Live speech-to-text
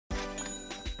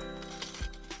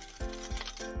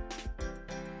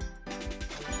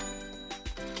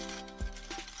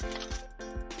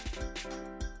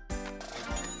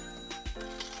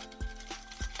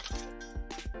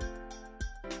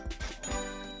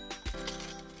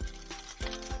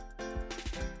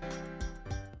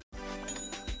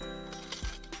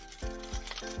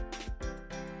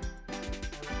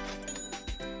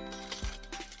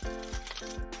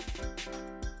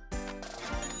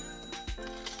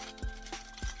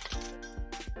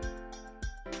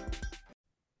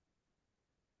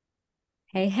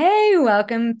Hey, hey,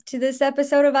 welcome to this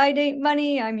episode of I Date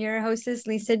Money. I'm your hostess,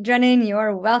 Lisa Drennan,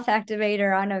 your wealth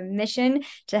activator on a mission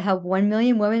to help 1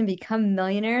 million women become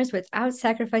millionaires without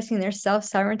sacrificing their self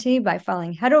sovereignty by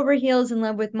falling head over heels in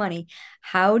love with money.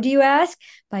 How do you ask?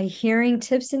 By hearing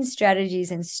tips and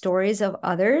strategies and stories of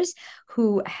others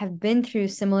who have been through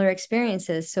similar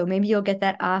experiences. So maybe you'll get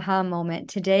that aha moment.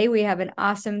 Today, we have an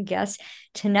awesome guest,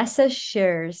 Tanesa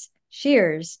Shears.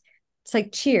 Shears. It's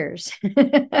like cheers.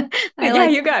 I Yeah,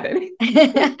 like you got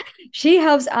it. she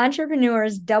helps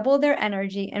entrepreneurs double their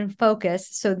energy and focus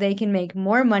so they can make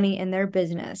more money in their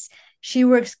business. She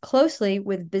works closely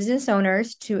with business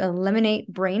owners to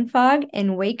eliminate brain fog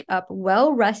and wake up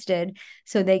well rested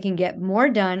so they can get more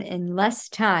done in less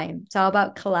time. It's all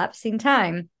about collapsing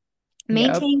time. Yep.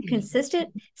 Maintain consistent,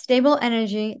 stable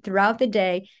energy throughout the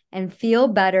day and feel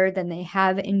better than they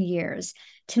have in years.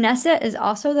 Tanesa is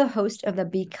also the host of the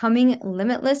Becoming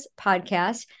Limitless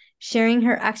podcast, sharing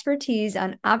her expertise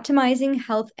on optimizing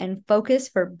health and focus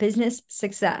for business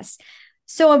success.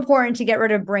 So important to get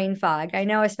rid of brain fog. I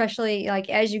know, especially like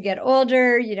as you get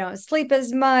older, you don't sleep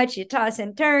as much, you toss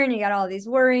and turn, you got all these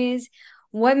worries.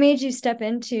 What made you step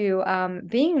into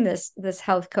being this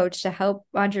health coach to help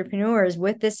entrepreneurs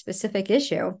with this specific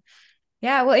issue?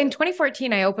 Yeah, well, in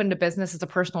 2014, I opened a business as a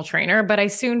personal trainer, but I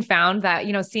soon found that,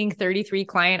 seeing 33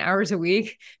 client hours a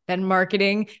week, then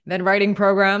marketing, then writing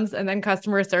programs, and then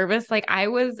customer service, like I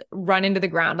was run into the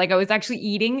ground. Like I was actually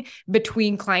eating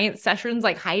between client sessions,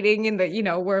 like hiding in the,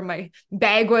 where my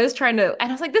bag was trying to,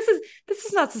 and I was like, this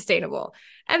is not sustainable.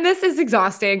 And this is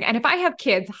exhausting. And if I have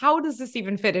kids, how does this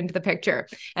even fit into the picture?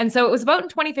 And so it was about in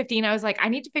 2015, I was like, I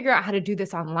need to figure out how to do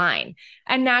this online.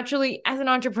 And naturally, as an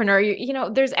entrepreneur,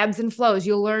 there's ebbs and flows.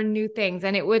 You'll learn new things.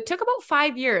 And took about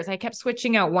 5 years. I kept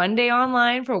switching out one day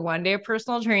online for one day of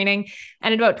personal training.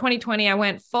 And in about 2020, I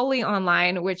went fully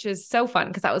online, which is so fun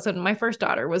because that was when my first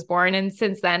daughter was born. And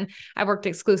since then, I've worked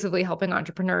exclusively helping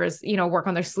entrepreneurs, work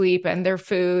on their sleep and their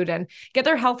food and get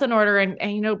their health in order and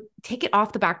take it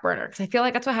off the back burner. Cause I feel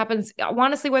like that's what happens.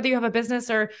 Honestly, whether you have a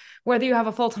business or whether you have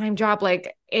a full-time job,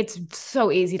 like it's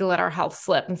so easy to let our health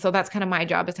slip. And so that's kind of my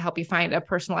job, is to help you find a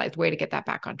personalized way to get that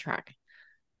back on track.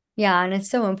 Yeah, and it's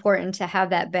so important to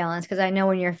have that balance because I know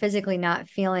when you're physically not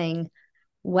feeling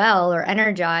well or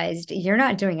energized, you're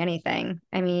not doing anything.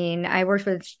 I mean, I worked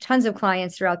with tons of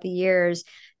clients throughout the years,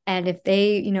 and if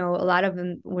they, a lot of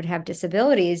them would have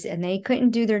disabilities and they couldn't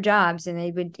do their jobs and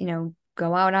they would,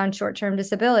 go out on short-term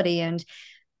disability and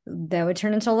that would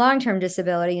turn into long-term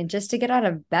disability. And just to get out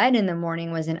of bed in the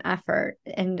morning was an effort.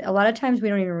 And a lot of times we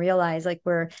don't even realize like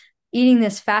we're eating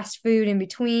this fast food in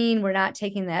between. We're not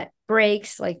taking that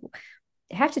breaks. Like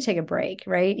have to take a break,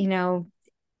 right?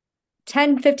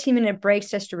 10-15 minute breaks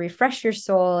just to refresh your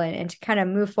soul and to kind of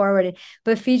move forward,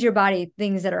 but feed your body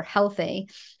things that are healthy.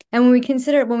 And when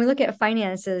we look at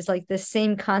finances, like the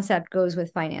same concept goes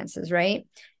with finances, right?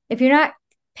 If you're not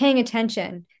paying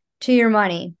attention to your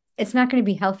money, it's not going to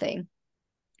be healthy.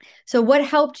 So, what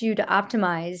helped you to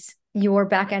optimize your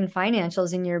back end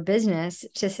financials in your business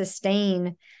to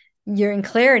sustain your in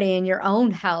clarity in your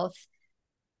own health,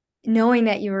 knowing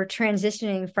that you were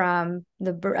transitioning from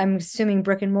I'm assuming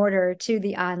brick and mortar to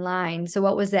the online? So,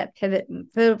 what was that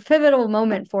pivotal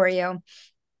moment for you?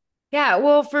 Yeah.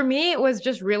 Well, for me, it was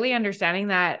just really understanding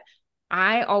that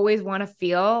I always want to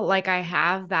feel like I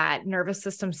have that nervous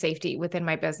system safety within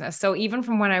my business. So even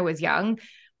from when I was young,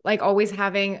 like always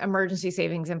having emergency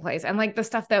savings in place and like the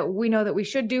stuff that we know that we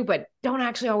should do, but don't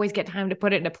actually always get time to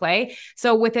put it into play.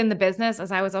 So within the business,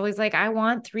 as I was always like, I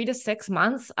want 3 to 6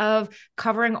 months of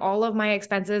covering all of my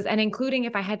expenses and including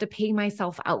if I had to pay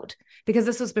myself out, because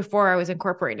this was before I was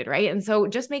incorporated. Right. And so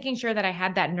just making sure that I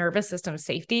had that nervous system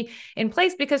safety in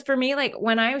place, because for me, like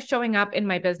when I was showing up in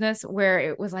my business where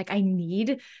it was like, I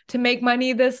need to make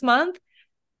money this month,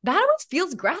 that always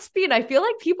feels graspy. And I feel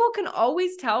like people can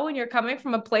always tell when you're coming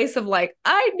from a place of like,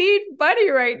 I need money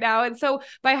right now. And so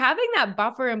by having that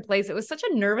buffer in place, it was such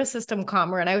a nervous system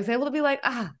calmer. And I was able to be like,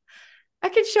 I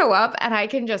can show up and I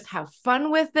can just have fun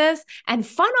with this. And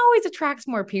fun always attracts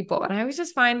more people. And I always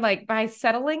just find like by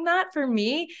settling that, for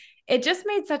me, it just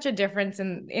made such a difference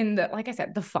in the, like I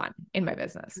said, the fun in my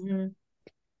business. Mhm.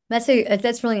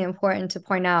 That's really important to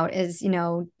point out is,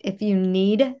 if you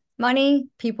need money,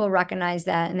 people recognize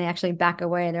that and they actually back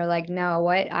away. They're like, no,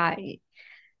 what? I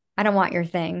don't want your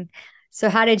thing. So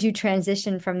how did you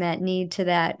transition from that need to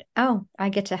that, oh, I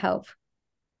get to help?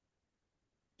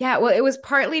 Yeah, well, it was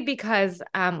partly because,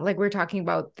 like we are talking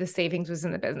about, the savings was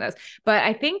in the business. But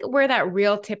I think where that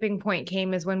real tipping point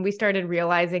came is when we started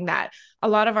realizing that a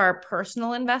lot of our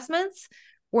personal investments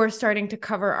we're starting to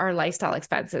cover our lifestyle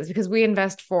expenses because we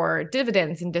invest for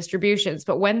dividends and distributions.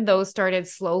 But when those started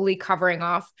slowly covering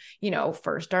off,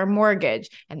 first our mortgage,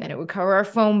 and then it would cover our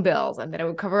phone bills, and then it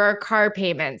would cover our car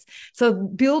payments. So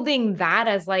building that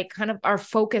as like kind of our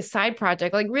focus side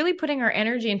project, like really putting our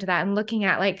energy into that and looking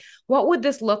at like, what would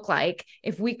this look like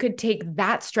if we could take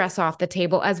that stress off the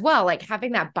table as well? Like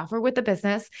having that buffer with the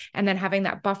business and then having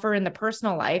that buffer in the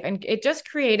personal life. And it just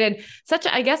created such,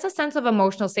 I guess, a sense of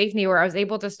emotional safety where I was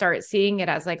able to start seeing it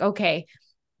as like, okay,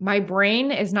 my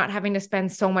brain is not having to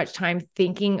spend so much time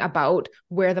thinking about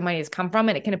where the money has come from.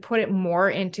 And it can put it more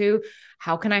into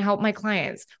how can I help my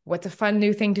clients? What's a fun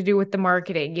new thing to do with the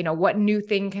marketing? What new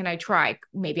thing can I try?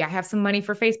 Maybe I have some money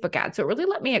for Facebook ads. So it really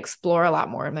let me explore a lot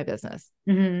more in my business.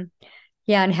 Mm-hmm.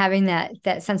 Yeah, and having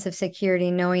that sense of security,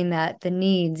 knowing that the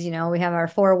needs, we have our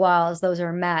four walls, those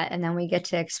are met, and then we get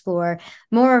to explore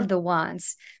more of the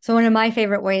wants. So one of my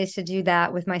favorite ways to do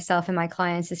that with myself and my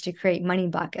clients is to create money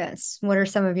buckets. What are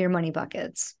some of your money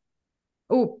buckets?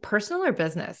 Oh, personal or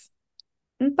business?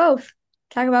 Both.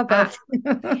 Talk about both.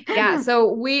 Yeah. So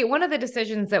one of the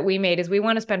decisions that we made is we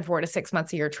want to spend 4 to 6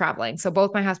 months a year traveling. So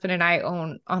both my husband and I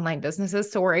own online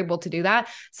businesses. So we're able to do that.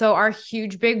 So our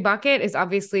huge big bucket is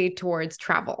obviously towards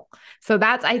travel. So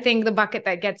that's, I think, the bucket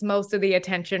that gets most of the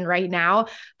attention right now.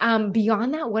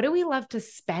 Beyond that, what do we love to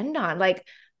spend on? Like,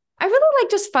 I really like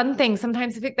just fun things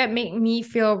sometimes that make me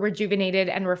feel rejuvenated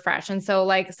and refreshed. And so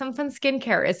like some fun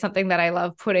skincare is something that I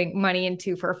love putting money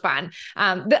into for fun.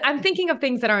 I'm thinking of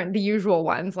things that aren't the usual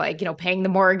ones, like, paying the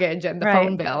mortgage and the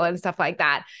phone bill and stuff like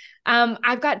that.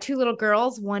 I've got 2 little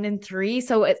girls, 1 and 3.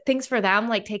 So things for them,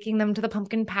 like taking them to the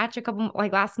pumpkin patch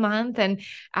like last month. And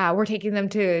we're taking them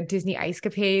to Disney ice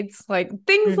capades, like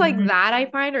things like that I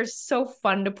find are so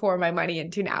fun to pour my money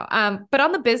into now. But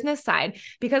on the business side,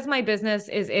 because my business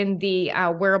is in the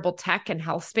wearable tech and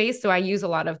health space, so I use a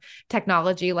lot of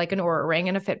technology like an Oura Ring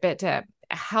and a Fitbit to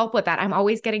help with that. I'm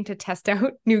always getting to test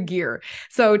out new gear.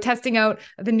 So testing out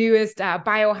the newest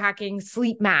biohacking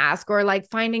sleep mask, or like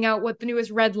finding out what the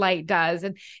newest red light does,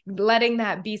 and letting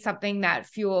that be something that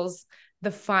fuels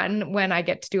the fun when I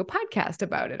get to do a podcast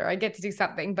about it, or I get to do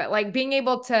something. But like being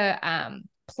able to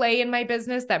play in my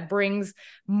business that brings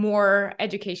more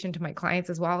education to my clients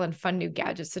as well, and fun new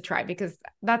gadgets to try, because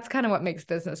that's kind of what makes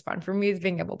business fun for me, is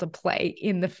being able to play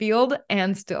in the field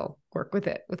and still work with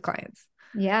it with clients.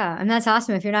 Yeah. And that's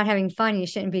awesome. If you're not having fun, you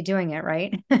shouldn't be doing it,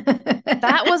 right?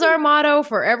 That was our motto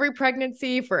for every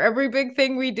pregnancy, for every big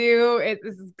thing we do.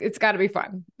 It's got to be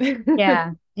fun.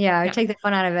 Yeah. Yeah. Take the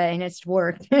fun out of it, and it's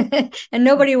work. And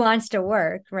nobody wants to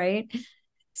work, right?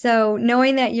 So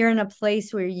knowing that you're in a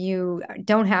place where you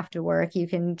don't have to work, you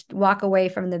can walk away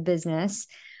from the business.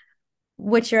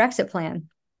 What's your exit plan?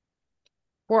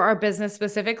 For our business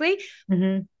specifically?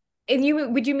 Mm-hmm.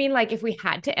 And would you mean like if we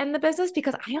had to end the business?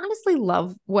 Because I honestly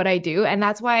love what I do. And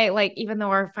that's why, like, even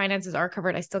though our finances are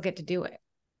covered, I still get to do it.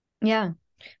 Yeah.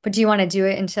 But do you want to do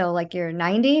it until like you're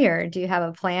 90, or do you have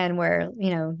a plan where,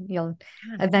 you'll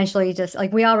eventually just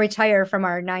like, we all retire from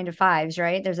our 9 to 5s,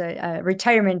 right? There's a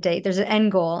retirement date. There's an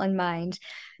end goal in mind.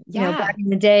 Yeah. Back in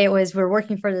the day, it was, we're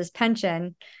working for this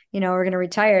pension, we're going to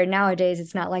retire. Nowadays,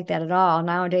 it's not like that at all.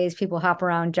 Nowadays, people hop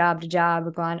around job to job,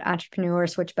 or go on entrepreneur,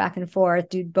 switch back and forth,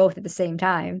 do both at the same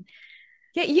time.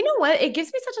 Yeah, you know what? It gives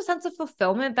me such a sense of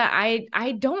fulfillment that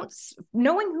I don't,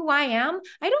 knowing who I am,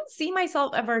 I don't see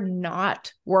myself ever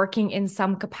not working in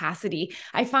some capacity.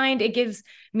 I find it gives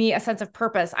me a sense of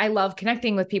purpose. I love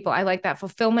connecting with people. I like that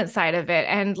fulfillment side of it.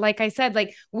 And like I said,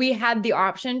 like we had the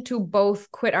option to both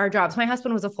quit our jobs. My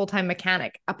husband was a full-time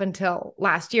mechanic up until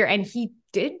last year, and he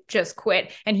did just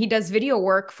quit, and he does video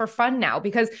work for fun now,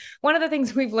 because one of the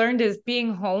things we've learned is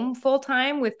being home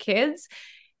full-time with kids,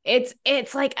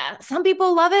 it's like some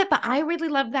people love it, but I really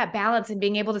love that balance and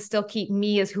being able to still keep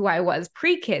me as who I was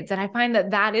pre-kids. And I find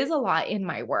that that is a lot in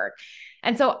my work.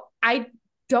 And so I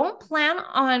don't plan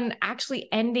on actually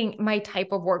ending my type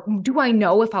of work. Do I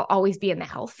know if I'll always be in the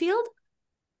health field?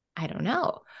 I don't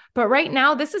know. But right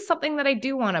now, this is something that I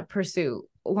do want to pursue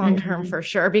long-term for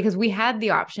sure, because we had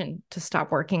the option to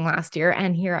stop working last year,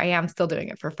 and here I am still doing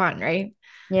it for fun, right?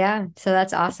 Yeah. So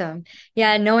that's awesome.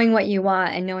 Yeah. Knowing what you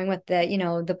want and knowing what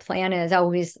the plan is,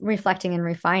 always reflecting and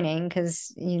refining,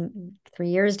 because 3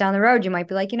 years down the road, you might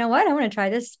be like, you know what, I want to try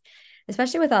this,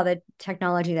 especially with all the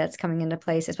technology that's coming into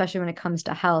place, especially when it comes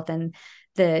to health and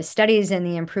the studies and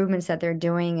the improvements that they're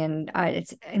doing. And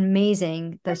it's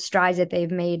amazing the strides that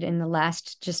they've made in the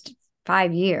last just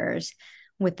 5 years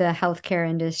with the healthcare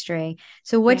industry.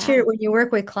 So when you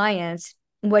work with clients,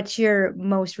 what's your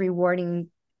most rewarding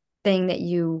thing that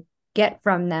you get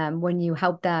from them when you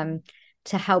help them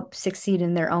to help succeed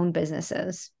in their own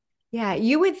businesses? Yeah,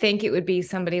 you would think it would be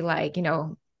somebody like,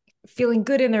 feeling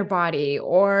good in their body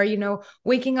or,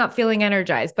 waking up feeling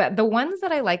energized. But the ones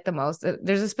that I like the most,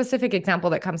 there's a specific example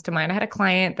that comes to mind. I had a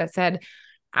client that said,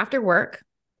 after work,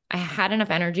 I had enough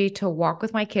energy to walk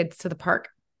with my kids to the park,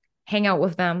 hang out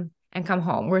with them, and come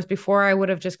home. Whereas before I would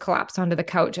have just collapsed onto the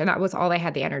couch and that was all I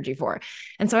had the energy for.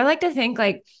 And so I like to think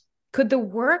like, could the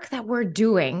work that we're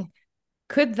doing,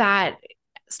 could that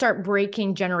start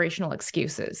breaking generational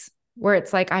excuses? Where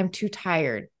it's like, I'm too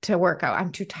tired to work out.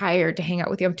 I'm too tired to hang out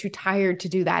with you. I'm too tired to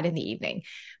do that in the evening.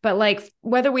 But like,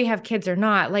 whether we have kids or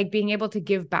not, like being able to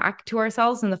give back to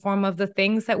ourselves in the form of the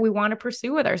things that we want to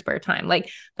pursue with our spare time,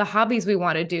 like the hobbies we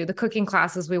want to do, the cooking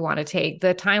classes we want to take,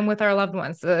 the time with our loved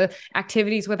ones, the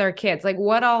activities with our kids, like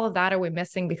what all of that are we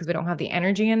missing because we don't have the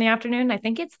energy in the afternoon? I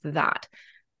think it's that.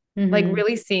 Like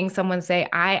really seeing someone say,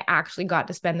 I actually got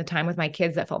to spend the time with my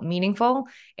kids that felt meaningful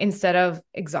instead of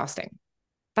exhausting.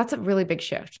 That's a really big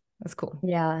shift. That's cool.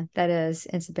 Yeah, that is.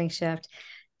 It's a big shift.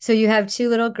 So you have two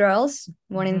little girls,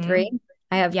 1 and 3.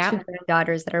 I have two Yeah.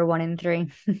 granddaughters that are 1 and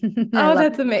 3. I Oh, love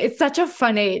that's amazing. It's such a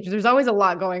fun age. There's always a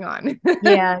lot going on.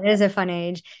 Yeah, it is a fun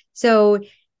age. So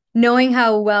knowing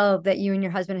how well that you and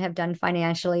your husband have done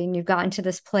financially and you've gotten to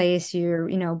this place, you're,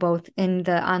 both in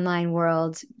the online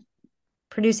world,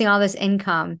 producing all this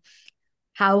income,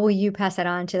 how will you pass that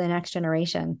on to the next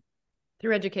generation?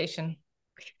 Through education.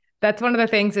 That's one of the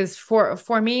things is for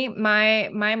me, my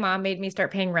mom made me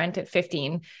start paying rent at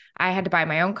 15. I had to buy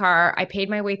my own car. I paid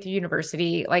my way through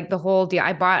university, like the whole deal.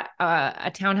 I bought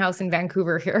a townhouse in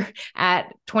Vancouver here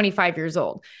at 25 years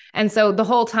old. And so the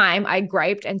whole time I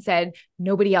griped and said,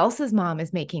 nobody else's mom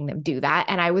is making them do that.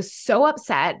 And I was so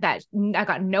upset that I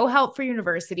got no help for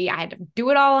university. I had to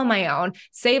do it all on my own,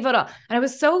 save it all. And I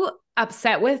was so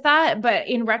upset with that. But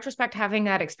in retrospect, having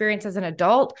that experience as an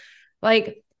adult,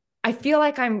 like, I feel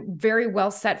like I'm very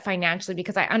well set financially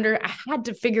because I had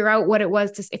to figure out what it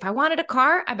was to, if I wanted a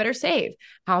car, I better save.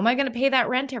 How am I going to pay that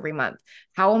rent every month?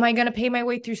 How am I going to pay my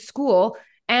way through school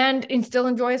and still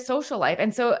enjoy a social life?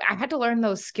 And so I had to learn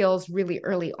those skills really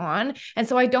early on. And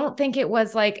so I don't think it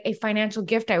was like a financial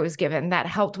gift I was given that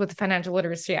helped with the financial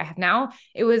literacy I have now.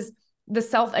 It was the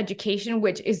self-education,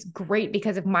 which is great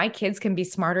because if my kids can be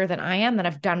smarter than I am, then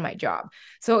I've done my job.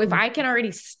 So if I can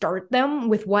already start them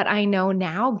with what I know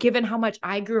now, given how much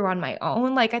I grew on my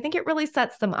own, like I think it really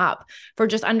sets them up for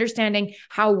just understanding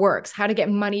how it works, how to get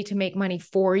money to make money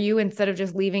for you instead of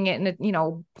just leaving it in a,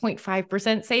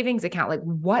 0.5% savings account. Like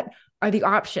what are the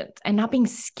options and not being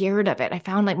scared of it. I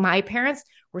found like my parents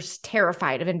were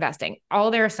terrified of investing.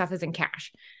 All their stuff is in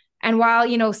cash. And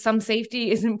while, some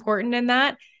safety is important in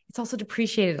that, it's also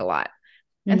depreciated a lot.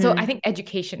 And so I think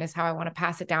education is how I want to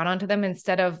pass it down onto them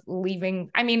instead of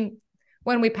leaving. I mean,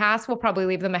 when we pass, we'll probably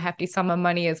leave them a hefty sum of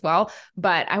money as well.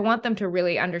 But I want them to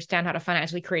really understand how to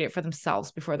financially create it for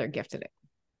themselves before they're gifted it.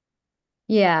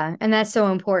 Yeah. And that's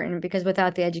so important because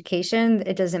without the education,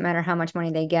 it doesn't matter how much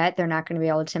money they get. They're not going to be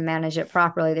able to manage it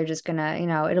properly. They're just going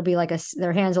to, it'll be like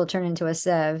their hands will turn into a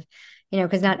sieve,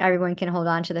 because not everyone can hold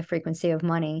on to the frequency of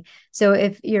money. So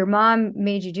if your mom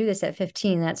made you do this at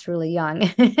 15, that's really young.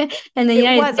 And the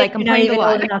United I States, you're not complained a even old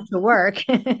lot. enough to work.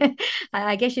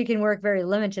 I guess you can work very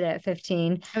limited at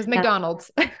 15. It was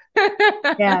McDonald's.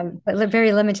 Yeah, but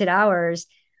very limited hours.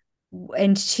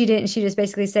 And she just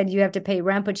basically said you have to pay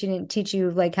rent, but she didn't teach you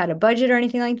like how to budget or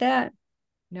anything like that.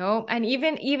 No. And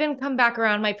even come back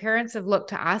around, my parents have looked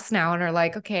to us now and are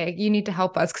like, okay, you need to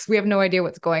help us because we have no idea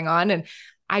what's going on. And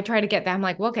I try to get them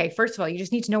like, well, okay, first of all, you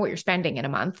just need to know what you're spending in a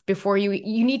month before you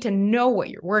need to know what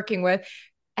you're working with.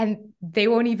 And they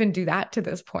won't even do that to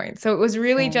this point. So it was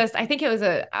really just, I think it was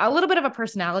a little bit of a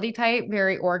personality type,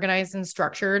 very organized and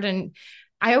structured. And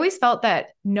I always felt that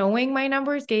knowing my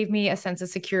numbers gave me a sense of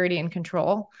security and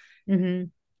control.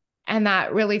 And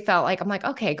that really felt like, I'm like,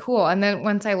 okay, cool. And then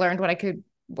once I learned what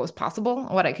was possible,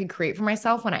 what I could create for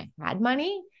myself when I had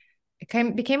money,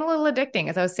 it became a little addicting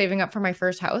as I was saving up for my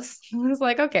first house. I was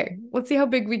like, okay, let's see how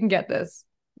big we can get this.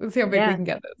 Let's see how big we can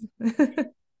get this.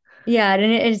 Yeah, and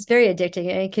it's very addicting.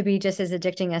 It could be just as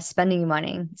addicting as spending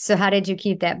money. So how did you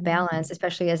keep that balance,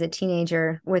 especially as a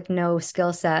teenager with no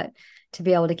skill set, to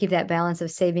be able to keep that balance of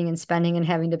saving and spending and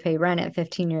having to pay rent at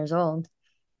 15 years old?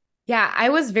 Yeah, I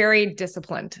was very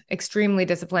disciplined, extremely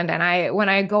disciplined. And when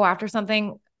I go after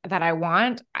something that I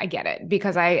want, I get it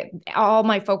because all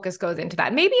my focus goes into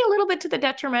that. Maybe a little bit to the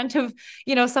detriment of,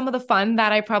 some of the fun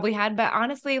that I probably had. But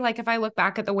honestly, like if I look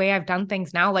back at the way I've done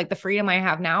things now, like the freedom I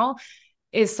have now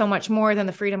is so much more than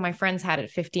the freedom my friends had at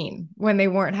 15 when they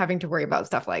weren't having to worry about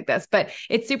stuff like this. But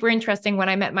it's super interesting. When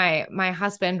I met my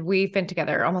husband, we've been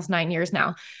together almost 9 years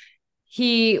now.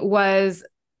 He was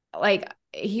like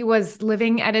he was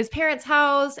living at his parents'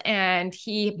 house and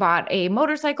he bought a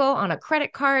motorcycle on a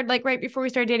credit card. Like right before we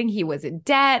started dating, he was in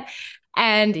debt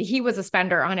and he was a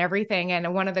spender on everything.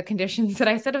 And one of the conditions that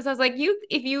I said was, I was like,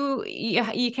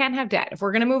 you can't have debt. If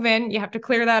we're going to move in, you have to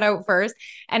clear that out first.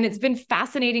 And it's been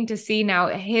fascinating to see now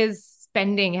his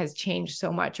spending has changed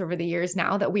so much over the years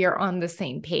now that we are on the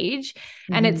same page.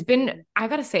 And it's been, I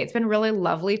got to say, it's been really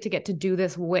lovely to get to do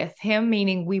this with him,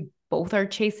 meaning we both are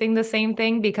chasing the same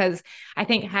thing, because I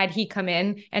think had he come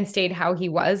in and stayed how he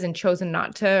was and chosen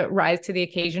not to rise to the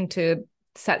occasion to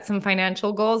set some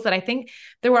financial goals, that I think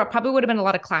probably would have been a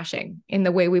lot of clashing in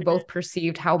the way we both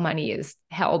perceived how money is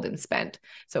held and spent.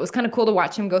 So it was kind of cool to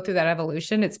watch him go through that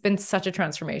evolution. It's been such a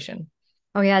transformation.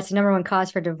 Oh yeah, it's the number one cause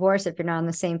for divorce if you're not on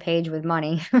the same page with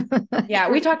money. Yeah,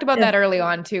 we talked about that early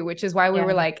on too, which is why we were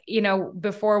Yeah. like,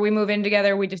 before we move in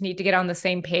together, we just need to get on the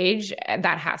same page. And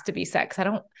that has to be set, because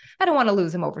I don't want to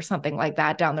lose him over something like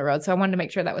that down the road. So I wanted to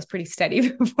make sure that was pretty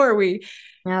steady before we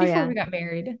Oh before yeah. we got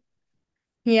married.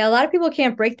 Yeah, a lot of people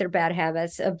can't break their bad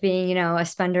habits of being, a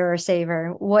spender or saver.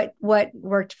 What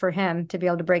worked for him to be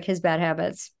able to break his bad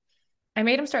habits? I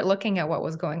made him start looking at what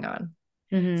was going on.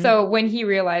 Mm-hmm. So when he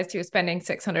realized he was spending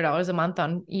 $600 a month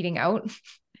on eating out,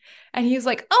 and he was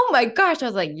like, "Oh my gosh." I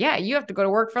was like, "Yeah, you have to go to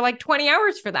work for like 20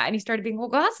 hours for that." And he started being, "Well,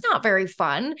 that's not very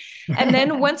fun." And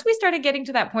then once we started getting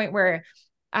to that point where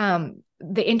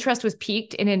the interest was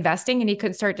peaked in investing, and he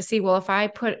could start to see, well, if I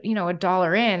put, a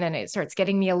dollar in and it starts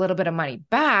getting me a little bit of money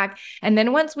back. And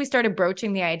then once we started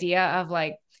broaching the idea of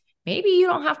like, maybe you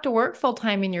don't have to work full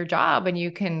time in your job and you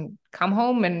can come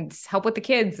home and help with the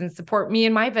kids and support me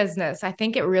in my business, I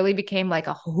think it really became like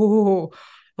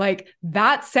like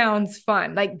that sounds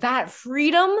fun. Like that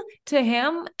freedom to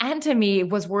him and to me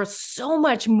was worth so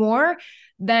much more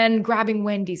than grabbing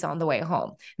Wendy's on the way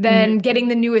home, Mm-hmm. than getting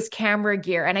the newest camera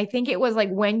gear. And I think it was like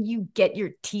when you get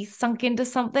your teeth sunk into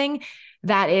something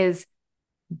that is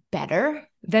better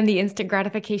than the instant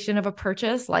gratification of a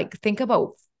purchase, like think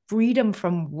about freedom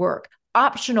from work,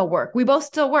 optional work. We both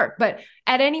still work, but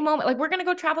at any moment, like we're going to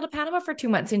go travel to Panama for 2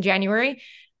 months in January,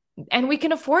 and we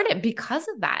can afford it because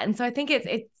of that. And so I think it's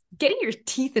getting your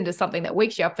teeth into something that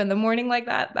wakes you up in the morning like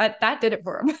that did it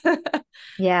for him.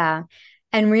 Yeah.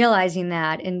 And realizing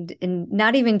that and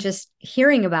not even just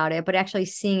hearing about it, but actually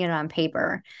seeing it on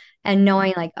paper and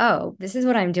knowing like, oh, this is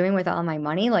what I'm doing with all my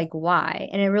money. Like, why?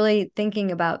 And it really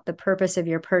thinking about the purpose of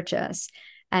your purchase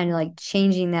and like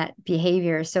changing that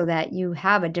behavior so that you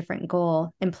have a different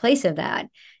goal in place of that,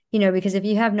 because if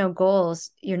you have no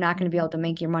goals, you're not going to be able to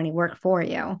make your money work for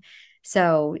you.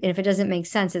 So if it doesn't make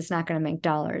sense, it's not going to make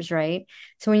dollars, right?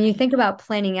 So when you think about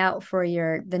planning out for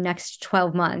the next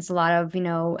 12 months, a lot of,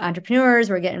 entrepreneurs,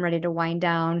 we're getting ready to wind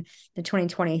down the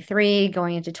 2023,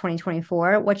 going into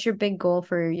 2024. What's your big goal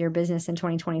for your business in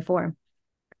 2024?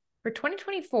 For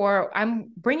 2024,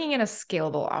 I'm bringing in a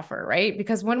scalable offer, right?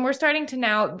 Because when we're starting to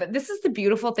now, this is the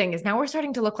beautiful thing, is now we're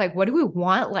starting to look like, what do we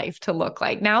want life to look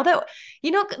like? Now that,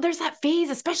 there's that phase,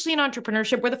 especially in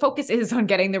entrepreneurship, where the focus is on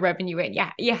getting the revenue in.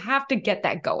 Yeah, you have to get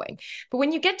that going. But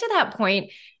when you get to that point,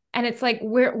 and it's like,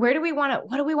 where do we want to,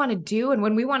 what do we want to do? And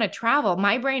when we want to travel,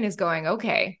 my brain is going,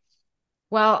 okay,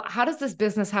 well, how does this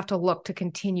business have to look to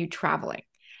continue traveling?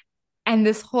 And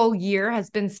this whole year has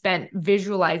been spent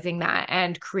visualizing that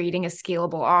and creating a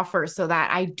scalable offer so that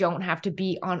I don't have to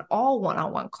be on all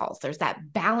one-on-one calls. There's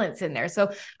that balance in there.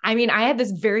 So, I mean, I had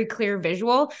this very clear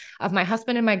visual of my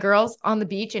husband and my girls on the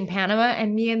beach in Panama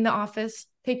and me in the office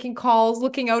taking calls,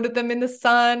 looking out at them in the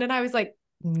sun. And I was like,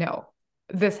 no,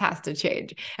 this has to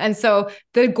change. And so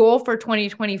the goal for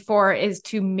 2024 is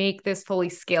to make this fully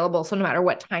scalable. So no matter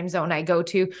what time zone I go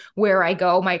to, where I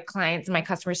go, my clients and my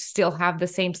customers still have the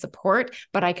same support,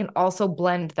 but I can also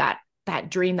blend that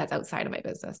dream that's outside of my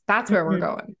business. That's where we're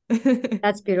going.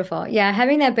 That's beautiful. Yeah,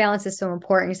 having that balance is so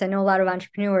important because I know a lot of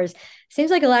entrepreneurs.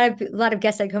 Seems like a lot of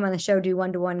guests that come on the show do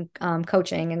one-to-one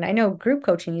coaching, and I know group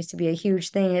coaching used to be a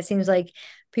huge thing. It seems like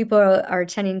people are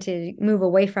tending to move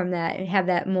away from that and have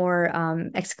that more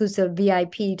exclusive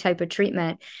VIP type of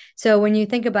treatment. So when you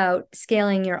think about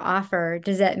scaling your offer,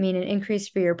 does that mean an increase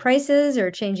for your prices or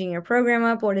changing your program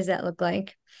up? What does that look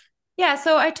like? Yeah,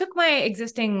 so I took my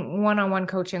existing one-on-one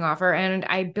coaching offer and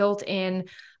I built in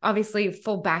obviously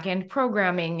full back-end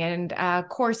programming and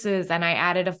courses, and I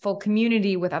added a full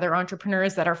community with other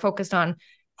entrepreneurs that are focused on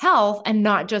health and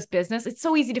not just business. It's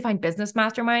so easy to find business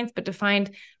masterminds, but to find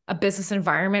a business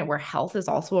environment where health is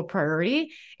also a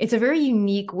priority, it's a very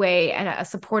unique way and a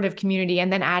supportive community.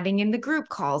 And then adding in the group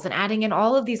calls and adding in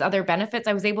all of these other benefits,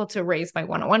 I was able to raise my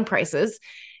one-on-one prices.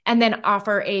 and then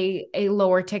offer a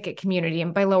lower ticket community.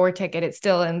 And by lower ticket, it's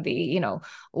still in the,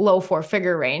 low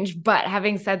 4-figure range. But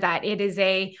having said that, it is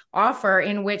a offer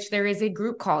in which there is a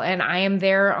group call and I am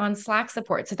there on Slack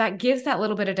support. So that gives that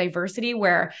little bit of diversity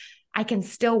where I can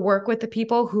still work with the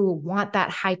people who want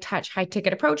that high touch, high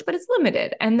ticket approach, but it's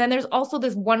limited. And then there's also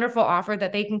this wonderful offer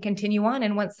that they can continue on.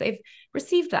 And once they've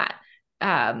received that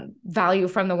value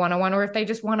from the one-on-one, or if they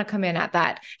just want to come in at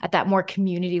that more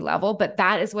community level, but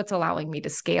that is what's allowing me to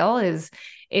scale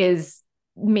is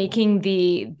making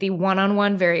the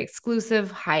one-on-one very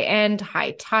exclusive, high end,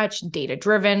 high touch, data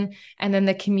driven. And then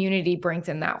the community brings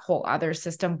in that whole other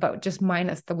system, but just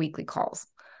minus the weekly calls.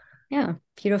 Yeah,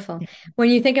 beautiful. When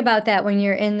you think about that, when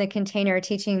you're in the container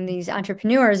teaching these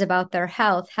entrepreneurs about their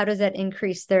health, how does that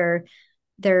increase their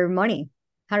money?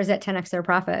 How does that 10x their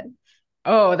profit?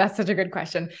 Oh, that's such a good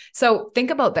question. So think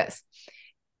about this.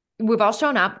 We've all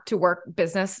shown up to work,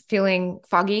 business, feeling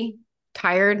foggy,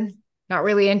 tired, not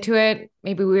really into it.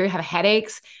 Maybe we have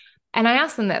headaches. And I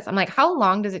asked them this, I'm like, how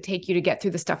long does it take you to get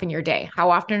through the stuff in your day? How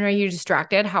often are you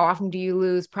distracted? How often do you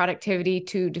lose productivity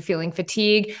to feeling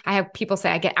fatigue? I have people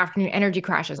say I get afternoon energy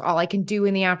crashes. All I can do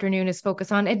in the afternoon is focus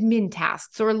on admin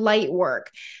tasks or light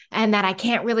work, and that I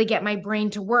can't really get my brain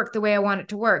to work the way I want it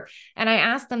to work. And I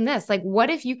asked them this, like, what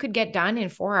if you could get done in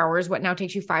 4 hours, what now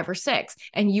takes you 5 or 6,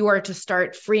 and you are to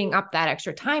start freeing up that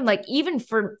extra time? Like, even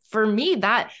for me,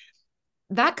 that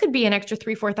could be an extra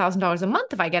 $3,000-$4,000 a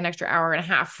month if I get an extra hour and a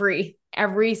half free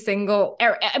every single,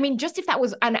 I mean, just if that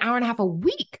was an hour and a half a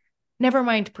week, never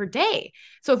mind per day.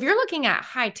 So if you're looking at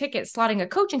high ticket, slotting a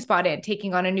coaching spot in,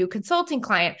 taking on a new consulting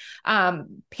client,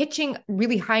 pitching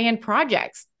really high end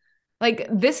projects, like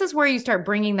this is where you start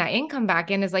bringing that income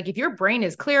back in. Is like, if your brain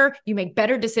is clear, you make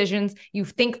better decisions, you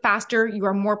think faster, you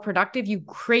are more productive, you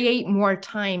create more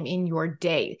time in your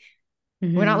day.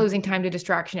 We're not losing time to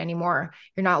distraction anymore.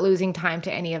 You're not losing time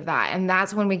to any of that. And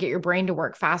that's when we get your brain to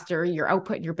work faster, your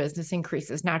output in your business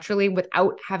increases naturally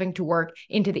without having to work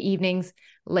into the evenings,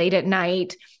 late at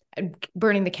night,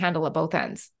 burning the candle at both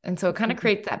ends. And so it kind of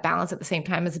creates that balance at the same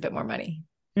time as a bit more money.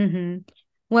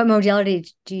 What modality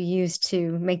do you use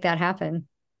to make that happen?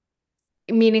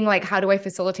 Meaning, like, how do I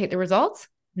facilitate the results?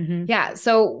 Yeah.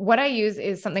 So what I use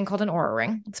is something called an Aura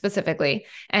ring specifically.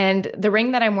 And the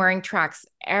ring that I'm wearing tracks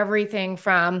everything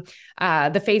from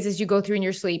the phases you go through in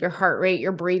your sleep, your heart rate,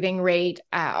 your breathing rate,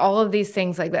 all of these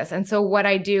things like this. And so what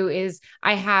I do is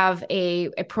I have a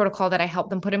protocol that I help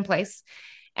them put in place,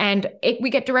 and we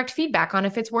get direct feedback on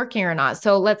if it's working or not.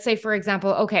 So let's say, for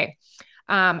example, okay,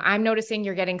 I'm noticing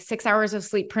you're getting 6 hours of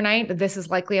sleep per night. This is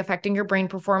likely affecting your brain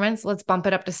performance. Let's bump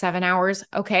it up to 7 hours.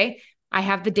 Okay. I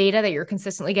have the data that you're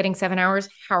consistently getting 7 hours.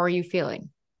 How are you feeling?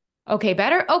 Okay,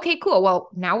 better. Okay, cool. Well,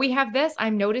 now we have this.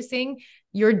 I'm noticing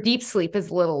your deep sleep is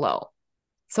a little low.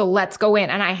 So let's go in.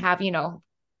 And I have,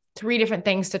 3 different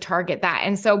things to target that.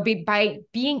 And so by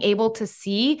being able to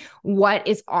see what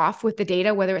is off with the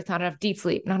data, whether it's not enough deep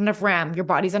sleep, not enough REM, your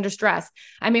body's under stress,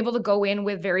 I'm able to go in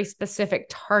with very specific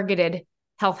targeted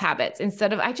health habits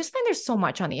instead of, I just find there's so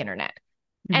much on the internet.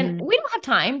 And we don't have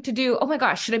time to do, oh my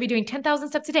gosh, should I be doing 10,000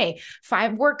 steps a day,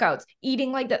 5 workouts,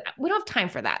 eating like that? We don't have time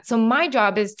for that. So my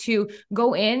job is to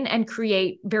go in and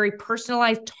create very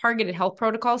personalized, targeted health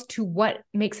protocols to what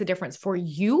makes a difference for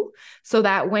you, so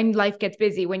that when life gets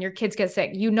busy, when your kids get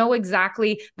sick, you know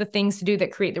exactly the things to do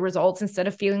that create the results instead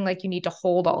of feeling like you need to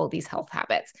hold all of these health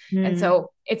habits. And so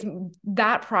it's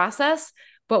that process,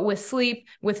 but with sleep,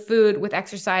 with food, with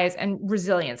exercise, and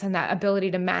resilience, and that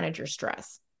ability to manage your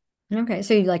stress. Okay.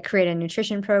 So you like create a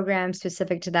nutrition program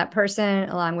specific to that person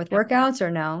along with workouts,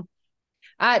 or no?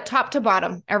 Top to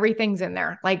bottom, everything's in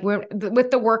there. Like with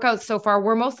the workouts so far,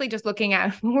 we're mostly just looking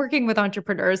at working with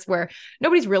entrepreneurs where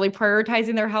nobody's really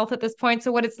prioritizing their health at this point.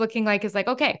 So what it's looking like is like,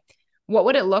 okay, what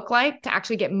would it look like to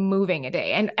actually get moving a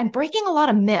day, and breaking a lot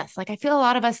of myths? Like, I feel a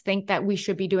lot of us think that we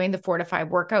should be doing the 4 to 5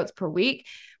 workouts per week,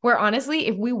 where honestly,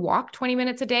 if we walk 20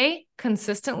 minutes a day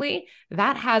consistently,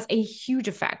 that has a huge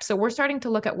effect. So we're starting to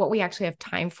look at what we actually have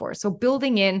time for. So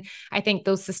building in, I think,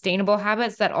 those sustainable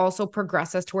habits that also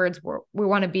progress us towards where we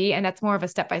want to be. And that's more of a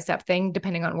step-by-step thing,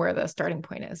 depending on where the starting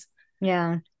point is.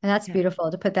 Yeah. And that's beautiful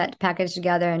to put that package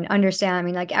together and understand. I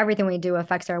mean, like, everything we do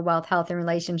affects our wealth, health, and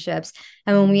relationships.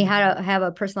 And when we have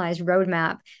a personalized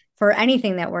roadmap for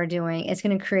anything that we're doing, it's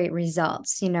going to create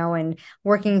results, and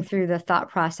working through the thought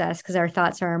process, because our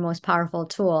thoughts are our most powerful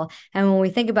tool. And when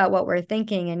we think about what we're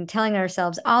thinking and telling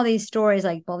ourselves all these stories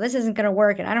like, well, this isn't going to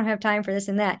work and I don't have time for this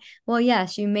and that. Well,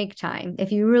 yes, you make time.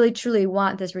 If you really truly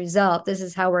want this result, this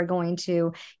is how we're going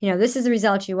to, this is the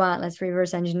result you want. Let's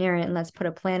reverse engineer it and let's put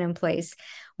a plan in place.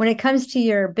 When it comes to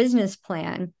your business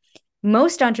plan,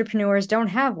 most entrepreneurs don't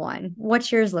have one.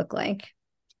 What's yours look like?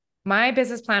 My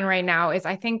business plan right now is,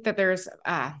 I think that there's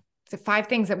five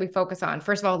things that we focus on.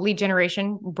 First of all, lead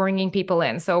generation, bringing people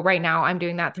in. So right now I'm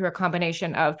doing that through a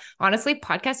combination of, honestly,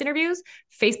 podcast interviews,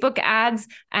 Facebook ads,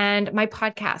 and my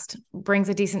podcast brings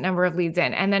a decent number of leads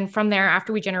in. And then from there,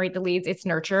 after we generate the leads, it's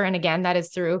nurture. And again, that is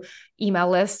through email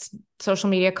lists, social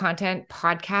media content,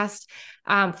 podcast.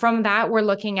 From that, we're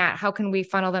looking at how can we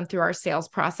funnel them through our sales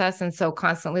process. And so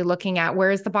constantly looking at,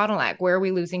 where is the bottleneck? Where are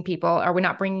we losing people? Are we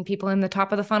not bringing people in the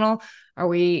top of the funnel? Are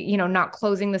we, not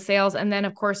closing the sales? And then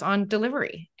of course on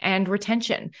delivery and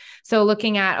retention. So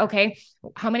looking at, okay,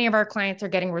 how many of our clients are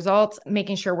getting results,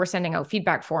 making sure we're sending out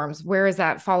feedback forms. Where is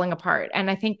that falling apart? And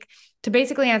I think, to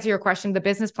basically answer your question, the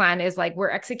business plan is like,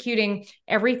 we're executing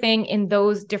everything in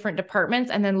those different departments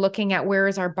and then looking at, where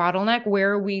is our bottleneck?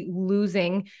 Where are we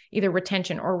losing either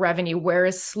retention or revenue? Where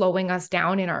is slowing us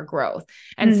down in our growth?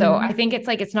 And so I think it's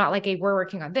like, it's not like we're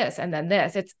working on this and then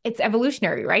this, it's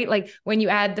evolutionary, right? Like when you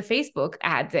add the Facebook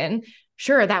ads in,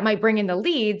 sure, that might bring in the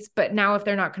leads, but now if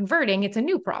they're not converting, it's a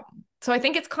new problem. So I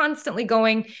think it's constantly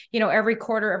going, every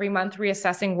quarter, every month,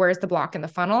 reassessing where's the block in the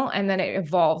funnel, and then it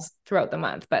evolves throughout the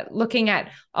month. But looking at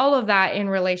all of that in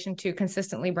relation to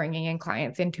consistently bringing in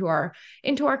clients into our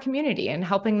community and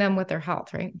helping them with their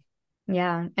health, right?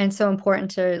 Yeah. And so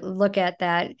important to look at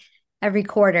that every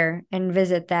quarter and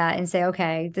visit that and say,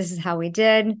 okay, this is how we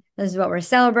did. This is what we're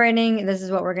celebrating. This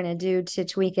is what we're going to do to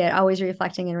tweak it, always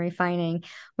reflecting and refining.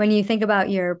 When you think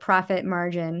about your profit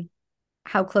margin,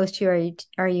 how close to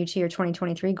are you to your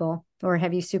 2023 goal, or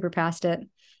have you surpassed it?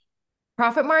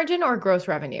 Profit margin or gross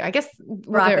revenue? I guess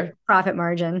profit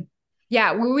margin.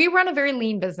 Yeah, we run a very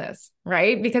lean business,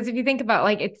 right? Because if you think about,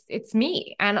 like, it's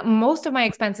me, and most of my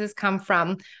expenses come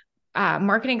from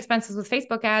marketing expenses with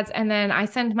Facebook ads. And then I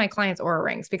send my clients Aura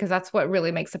rings because that's what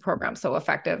really makes the program so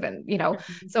effective. And,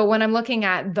 so when I'm looking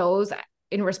at those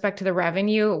in respect to the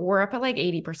revenue, we're up at like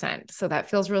 80%. So that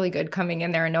feels really good coming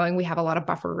in there and knowing we have a lot of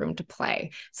buffer room to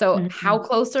play. So how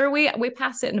close are we? We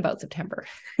passed it in about September.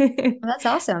 Well, that's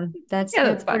awesome. That's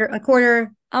fun. a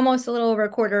quarter, almost a little over a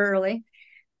quarter early.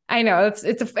 I know it's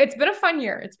been a fun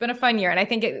year. It's been a fun year. And I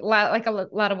think like a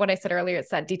lot of what I said earlier,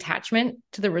 it's that detachment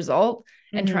to the result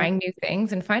and trying new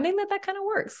things and finding that kind of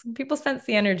works. People sense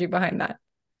the energy behind that.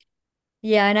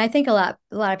 Yeah. And I think a lot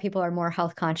of people are more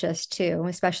health conscious too,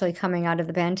 especially coming out of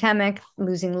the pandemic,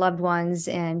 losing loved ones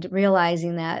and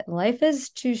realizing that life is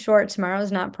too short.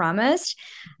 Tomorrow's not promised.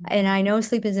 And I know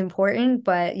sleep is important,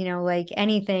 but like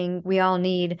anything, we all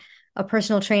need a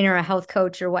personal trainer, a health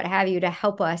coach, or what have you to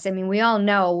help us. I mean, we all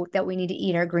know that we need to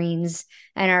eat our greens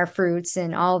and our fruits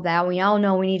and all of that. We all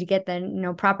know we need to get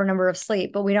the proper number of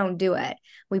sleep, but we don't do it.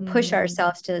 We push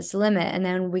ourselves to this limit, and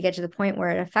then we get to the point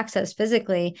where it affects us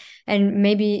physically, and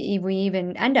maybe we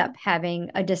even end up having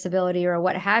a disability or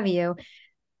what have you.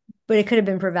 But it could have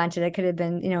been prevented. It could have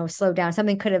been, slowed down.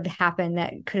 Something could have happened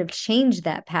that could have changed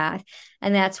that path.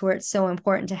 And that's where it's so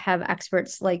important to have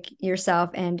experts like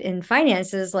yourself, and in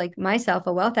finances, like myself,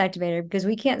 a wealth activator, because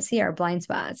we can't see our blind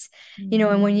spots,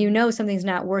 and when something's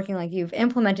not working, like you've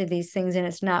implemented these things and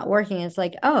it's not working, it's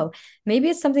like, oh, maybe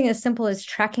it's something as simple as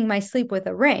tracking my sleep with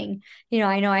a ring.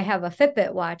 I know I have a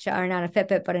Fitbit watch, or not a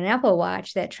Fitbit, but an Apple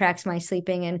Watch that tracks my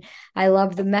sleeping. And I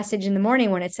love the message in the morning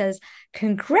when it says,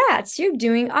 congrats, you're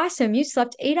doing awesome. You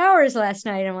slept 8 hours last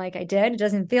night. I'm like, I did. It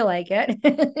doesn't feel like it.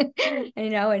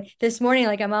 And this morning,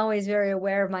 like, I'm always very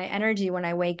aware of my energy when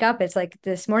I wake up. It's like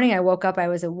this morning I woke up, I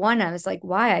was a 1. I was like,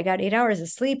 why? I got 8 hours of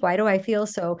sleep. Why do I feel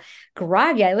so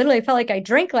groggy? I literally felt like I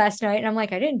drank last night. And I'm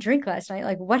like, I didn't drink last night.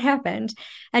 Like, what happened?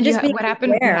 And just being what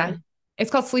happened? aware. Yeah. It's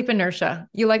called sleep inertia.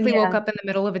 You likely woke up in the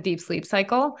middle of a deep sleep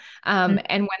cycle. And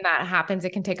when that happens,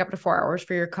 it can take up to 4 hours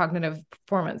for your cognitive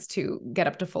performance to get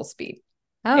up to full speed.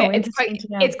 Oh,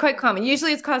 it's quite common.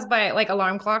 Usually it's caused by like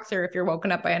alarm clocks, or if you're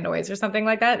woken up by a noise or something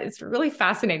like that. It's really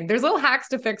fascinating. There's little hacks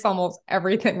to fix almost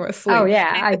everything with sleep. Oh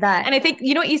yeah, I bet. And I think,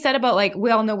 what you said about, like, we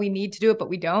all know we need to do it, but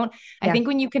we don't. Yeah. I think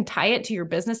when you can tie it to your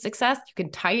business success, you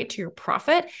can tie it to your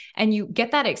profit, and you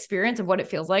get that experience of what it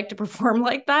feels like to perform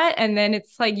like that. And then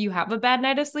it's like, you have a bad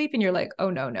night of sleep and you're like,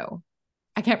 oh no,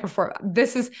 I can't perform.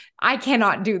 I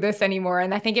cannot do this anymore.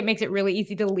 And I think it makes it really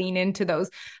easy to lean into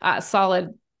those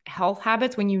solid health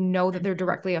habits when that they're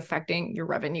directly affecting your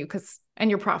revenue and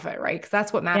your profit, right? Because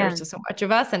that's what matters to so much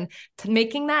of us. And to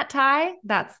making that tie,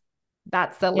 that's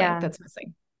the link that's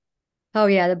missing. Oh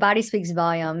yeah, the body speaks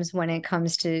volumes when it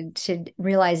comes to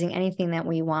realizing anything that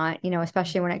we want,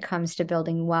 especially when it comes to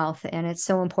building wealth. And it's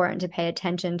so important to pay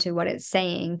attention to what it's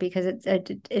saying, because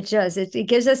it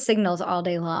gives us signals all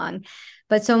day long.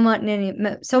 But so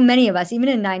many of us, even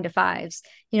in 9 to 5s,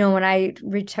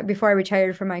 when before I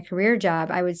retired from my career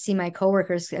job, I would see my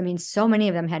coworkers. I mean, so many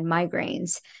of them had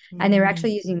migraines, and they were Mm.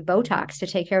 actually using Botox to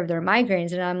take care of their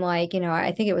migraines. And I'm like,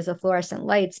 I think it was the fluorescent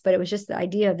lights, but it was just the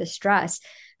idea of the stress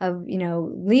of,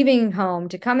 leaving home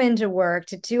to come into work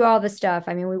to do all the stuff.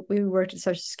 I mean, we worked at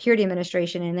Social Security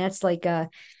Administration, and that's like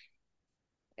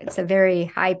it's a very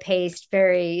high paced,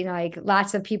 very, like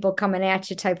lots of people coming at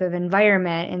you type of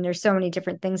environment. And there's so many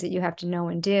different things that you have to know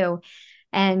and do.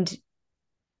 And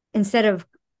instead of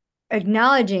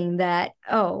acknowledging that,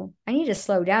 oh, I need to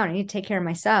slow down, I need to take care of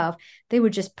myself, they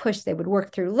would just push, they would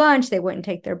work through lunch, they wouldn't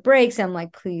take their breaks. I'm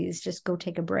like, please just go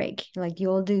take a break. Like,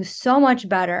 you'll do so much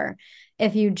better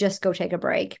if you just go take a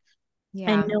break. And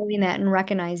Yeah. knowing that and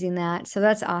recognizing that. So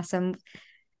that's awesome.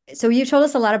 So you told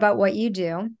us a lot about what you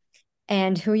do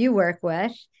and who you work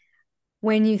with.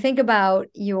 When you think about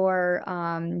your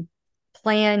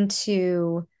plan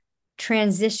to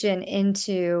transition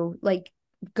into like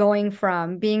going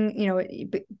from being,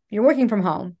 you're working from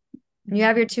home, you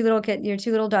have your two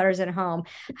little daughters at home.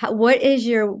 What is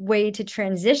your way to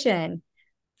transition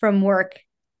from work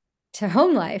to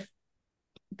home life,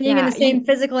 being in the Yeah. same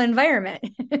physical environment?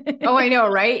 Oh, I know,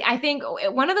 right? I think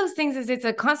one of those things is it's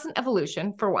a constant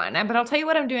evolution for one. But I'll tell you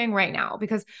what I'm doing right now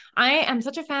because I am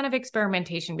such a fan of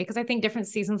experimentation because I think different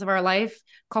seasons of our life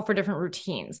call for different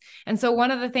routines. And so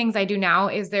one of the things I do now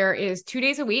is there is 2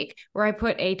 days a week where I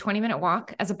put a 20-minute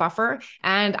walk as a buffer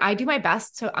and I do my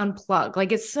best to unplug.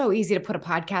 Like it's so easy to put a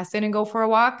podcast in and go for a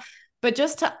walk, but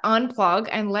just to unplug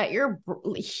and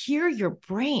hear your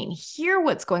brain, hear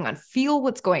what's going on, feel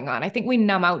what's going on. I think we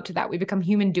numb out to that. We become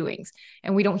human doings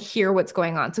and we don't hear what's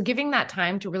going on. So giving that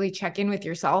time to really check in with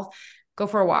yourself, go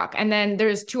for a walk. And then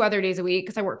there's 2 other days a week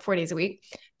because I work 4 days a week,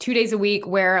 2 days a week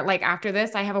where like after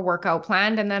this, I have a workout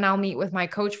planned and then I'll meet with my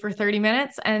coach for 30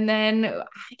 minutes and then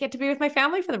I get to be with my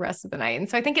family for the rest of the night. And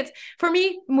so I think for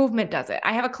me, movement does it.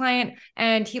 I have a client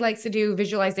and he likes to do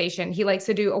visualization. He likes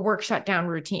to do a work shutdown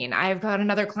routine. I've got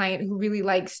another client who really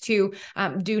likes to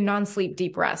do non-sleep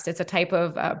deep rest. It's a type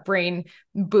of brain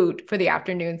boot for the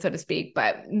afternoon, so to speak.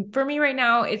 But for me right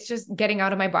now, it's just getting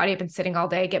out of my body. I've been sitting all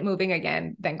day, get moving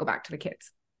again, then go back to the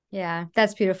kids. Yeah,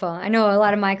 that's beautiful. I know a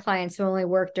lot of my clients who only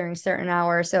work during certain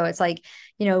hours. So it's like,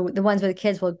 the ones with the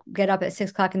kids will get up at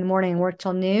 6 o'clock in the morning and work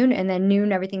till noon. And then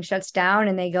noon, everything shuts down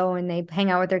and they go and they hang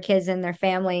out with their kids and their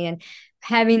family and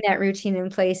having that routine in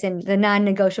place and the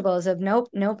non-negotiables of nope,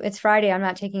 it's Friday. I'm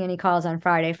not taking any calls on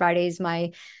Friday. Friday's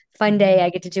my fun day. I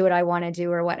get to do what I want to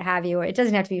do or what have you. It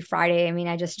doesn't have to be Friday. I mean,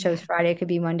 I just chose Friday. It could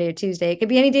be Monday or Tuesday. It could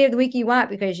be any day of the week you want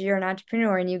because you're an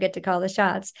entrepreneur and you get to call the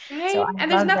shots. So Right. I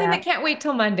And there's love nothing that. that can't wait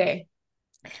till Monday.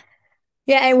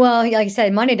 Yeah, well, like I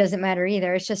said, Monday doesn't matter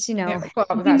either. It's just, Yeah, well,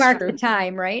 we that's mark the true.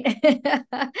 time, right?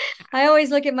 I always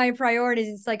look at my priorities.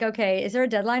 It's like, okay, is there a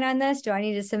deadline on this? Do I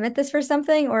need to submit this for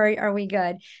something or are we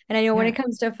good? And I know when Yeah. it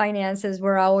comes to finances,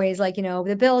 we're always like,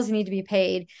 the bills need to be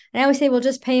paid. And I always say, well,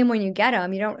 just pay them when you get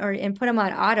them. You don't, and put them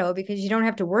on auto because you don't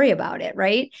have to worry about it,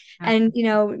 right? Yeah.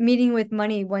 And, meeting with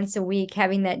money once a week,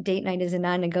 having that date night is a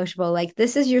non-negotiable. Like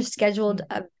this is your scheduled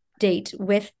date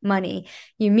with money.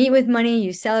 You meet with money,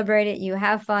 you celebrate it, you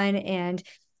have fun, and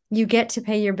you get to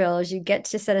pay your bills. You get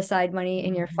to set aside money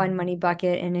in your fun money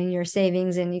bucket and in your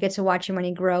savings, and you get to watch your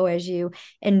money grow as you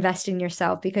invest in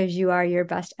yourself because you are your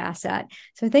best asset.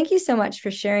 So thank you so much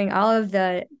for sharing all of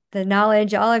the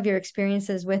knowledge, all of your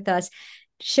experiences with us.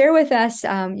 Share with us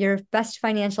your best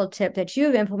financial tip that you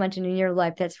have implemented in your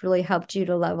life that's really helped you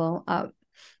to level up.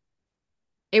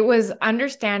 It was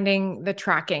understanding the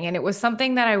tracking, and it was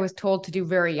something that I was told to do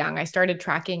very young. I started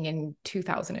tracking in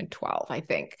 2012, I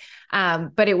think.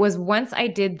 But it was once I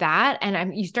did that,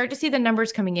 and you start to see the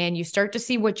numbers coming in, you start to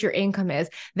see what your income is,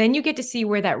 then you get to see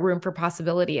where that room for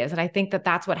possibility is. And I think that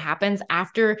that's what happens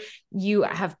after you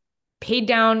have paid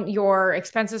down your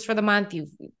expenses for the month.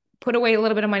 You've put away a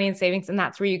little bit of money in savings, and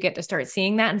that's where you get to start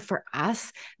seeing that. And for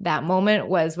us, that moment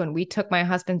was when we took my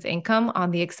husband's income on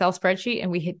the Excel spreadsheet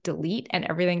and we hit delete and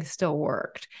everything still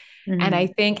worked. Mm-hmm. And I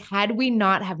think had we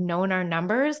not have known our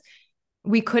numbers,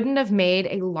 we couldn't have made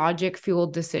a logic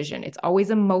fueled decision. It's always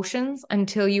emotions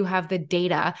until you have the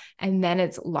data, and then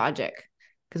it's logic.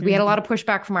 Because we had a lot of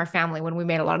pushback from our family when we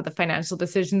made a lot of the financial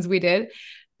decisions we did,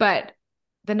 but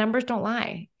the numbers don't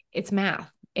lie. It's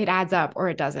math. It adds up or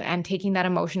it doesn't. And taking that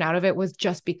emotion out of it was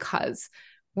just because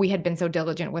we had been so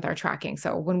diligent with our tracking.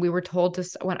 So when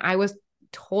I was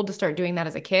told to start doing that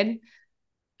as a kid,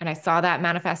 and I saw that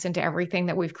manifest into everything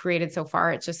that we've created so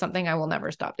far, it's just something I will never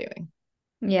stop doing.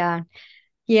 Yeah.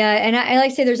 Yeah. And I like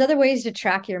to say there's other ways to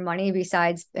track your money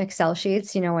besides Excel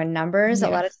sheets, and numbers. Yes.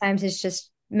 A lot of times it's just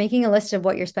making a list of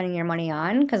what you're spending your money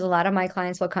on. Because a lot of my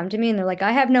clients will come to me and they're like,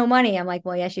 I have no money. I'm like,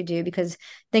 well, yes, you do, because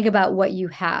think about what you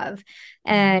have.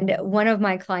 And one of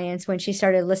my clients, when she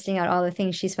started listing out all the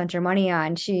things she spent her money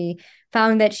on, she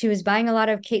found that she was buying a lot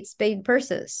of Kate Spade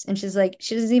purses. And she's like,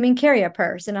 she doesn't even carry a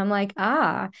purse. And I'm like,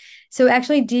 ah. So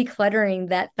actually decluttering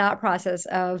that thought process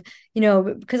of,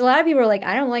 because a lot of people are like,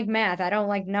 I don't like math, I don't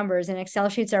like numbers, and Excel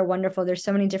sheets are wonderful. There's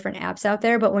so many different apps out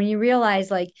there. But when you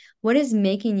realize like what is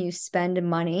making you spend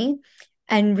money,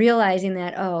 and realizing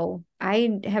that, oh,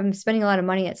 I am spending a lot of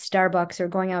money at Starbucks or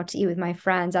going out to eat with my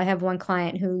friends. I have one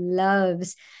client who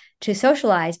loves to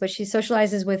socialize, but she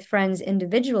socializes with friends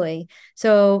individually.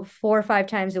 So 4 or 5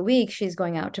 times a week, she's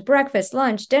going out to breakfast,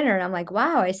 lunch, dinner. And I'm like,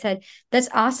 wow. I said, that's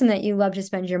awesome that you love to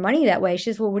spend your money that way. She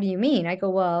says, well, what do you mean? I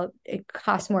go, well, it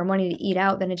costs more money to eat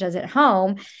out than it does at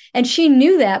home. And she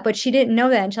knew that, but she didn't know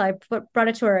that until I brought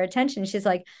it to her attention. She's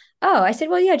like, oh, I said,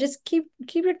 well, yeah, just keep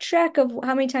a track of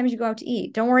how many times you go out to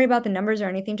eat. Don't worry about the numbers or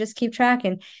anything. Just keep track.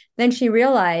 And then she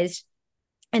realized,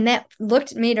 and that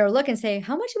made her look and say,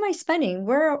 how much am I spending?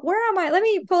 Where am I? Let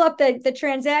me pull up the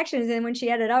transactions. And when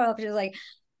she added it up, she was like,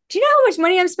 do you know how much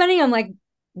money I'm spending? I'm like,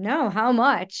 no, how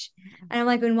much? And I'm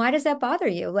like, and why does that bother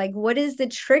you? Like, what is the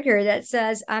trigger that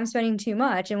says I'm spending too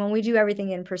much? And when we do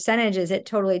everything in percentages, it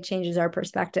totally changes our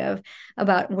perspective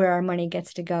about where our money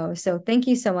gets to go. So thank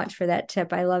you so much for that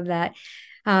tip. I love that.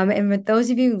 And with those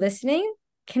of you listening,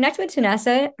 connect with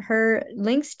Tanesa. Her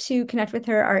links to connect with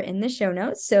her are in the show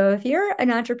notes. So if you're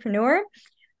an entrepreneur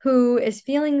who is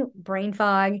feeling brain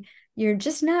fog, you're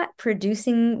just not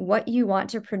producing what you want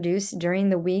to produce during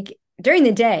the week, during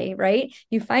the day, right?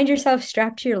 You find yourself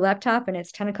strapped to your laptop and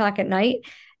it's 10 o'clock at night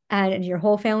and your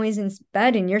whole family's in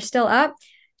bed and you're still up.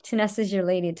 Tanesa's your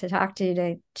lady to talk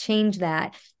to change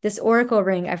that. This Oracle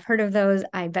ring, I've heard of those.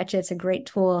 I bet you it's a great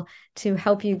tool to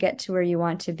help you get to where you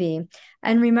want to be.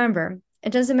 And remember, it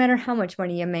doesn't matter how much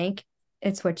money you make,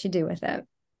 it's what you do with it.